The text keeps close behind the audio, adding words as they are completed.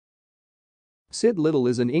Syd Little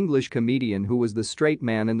is an English comedian who was the straight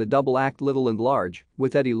man in the double act Little and Large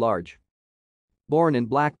with Eddie Large. Born in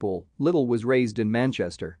Blackpool, Little was raised in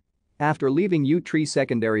Manchester. After leaving Tree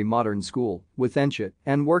Secondary Modern School, Wythenshawe,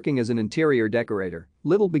 and working as an interior decorator,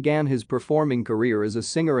 Little began his performing career as a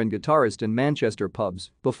singer and guitarist in Manchester pubs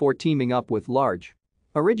before teaming up with Large.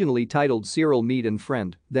 Originally titled Cyril Mead and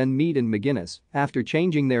Friend, then Mead and McGuinness, after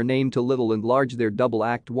changing their name to Little and Large, their double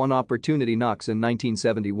act won opportunity knocks in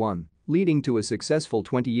 1971, leading to a successful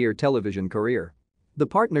 20-year television career. The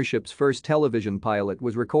partnership's first television pilot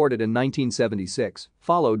was recorded in 1976,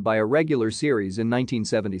 followed by a regular series in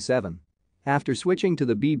 1977. After switching to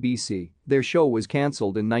the BBC, their show was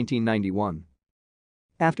cancelled in 1991.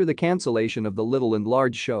 After the cancellation of the Little and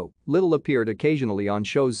Large show, Little appeared occasionally on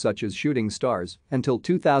shows such as Shooting Stars until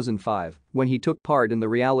 2005, when he took part in the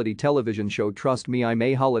reality television show Trust Me, I'm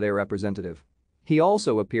a Holiday Representative. He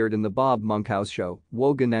also appeared in the Bob Monkhouse show,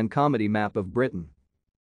 Wogan, and Comedy Map of Britain.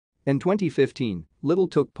 In 2015, Little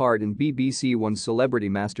took part in BBC One's Celebrity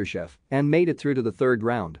MasterChef and made it through to the third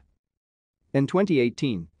round. In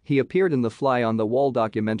 2018, he appeared in the Fly on the Wall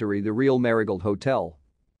documentary The Real Marigold Hotel.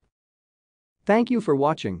 Thank you for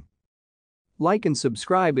watching. Like and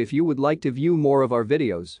subscribe if you would like to view more of our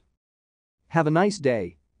videos. Have a nice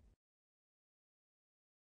day.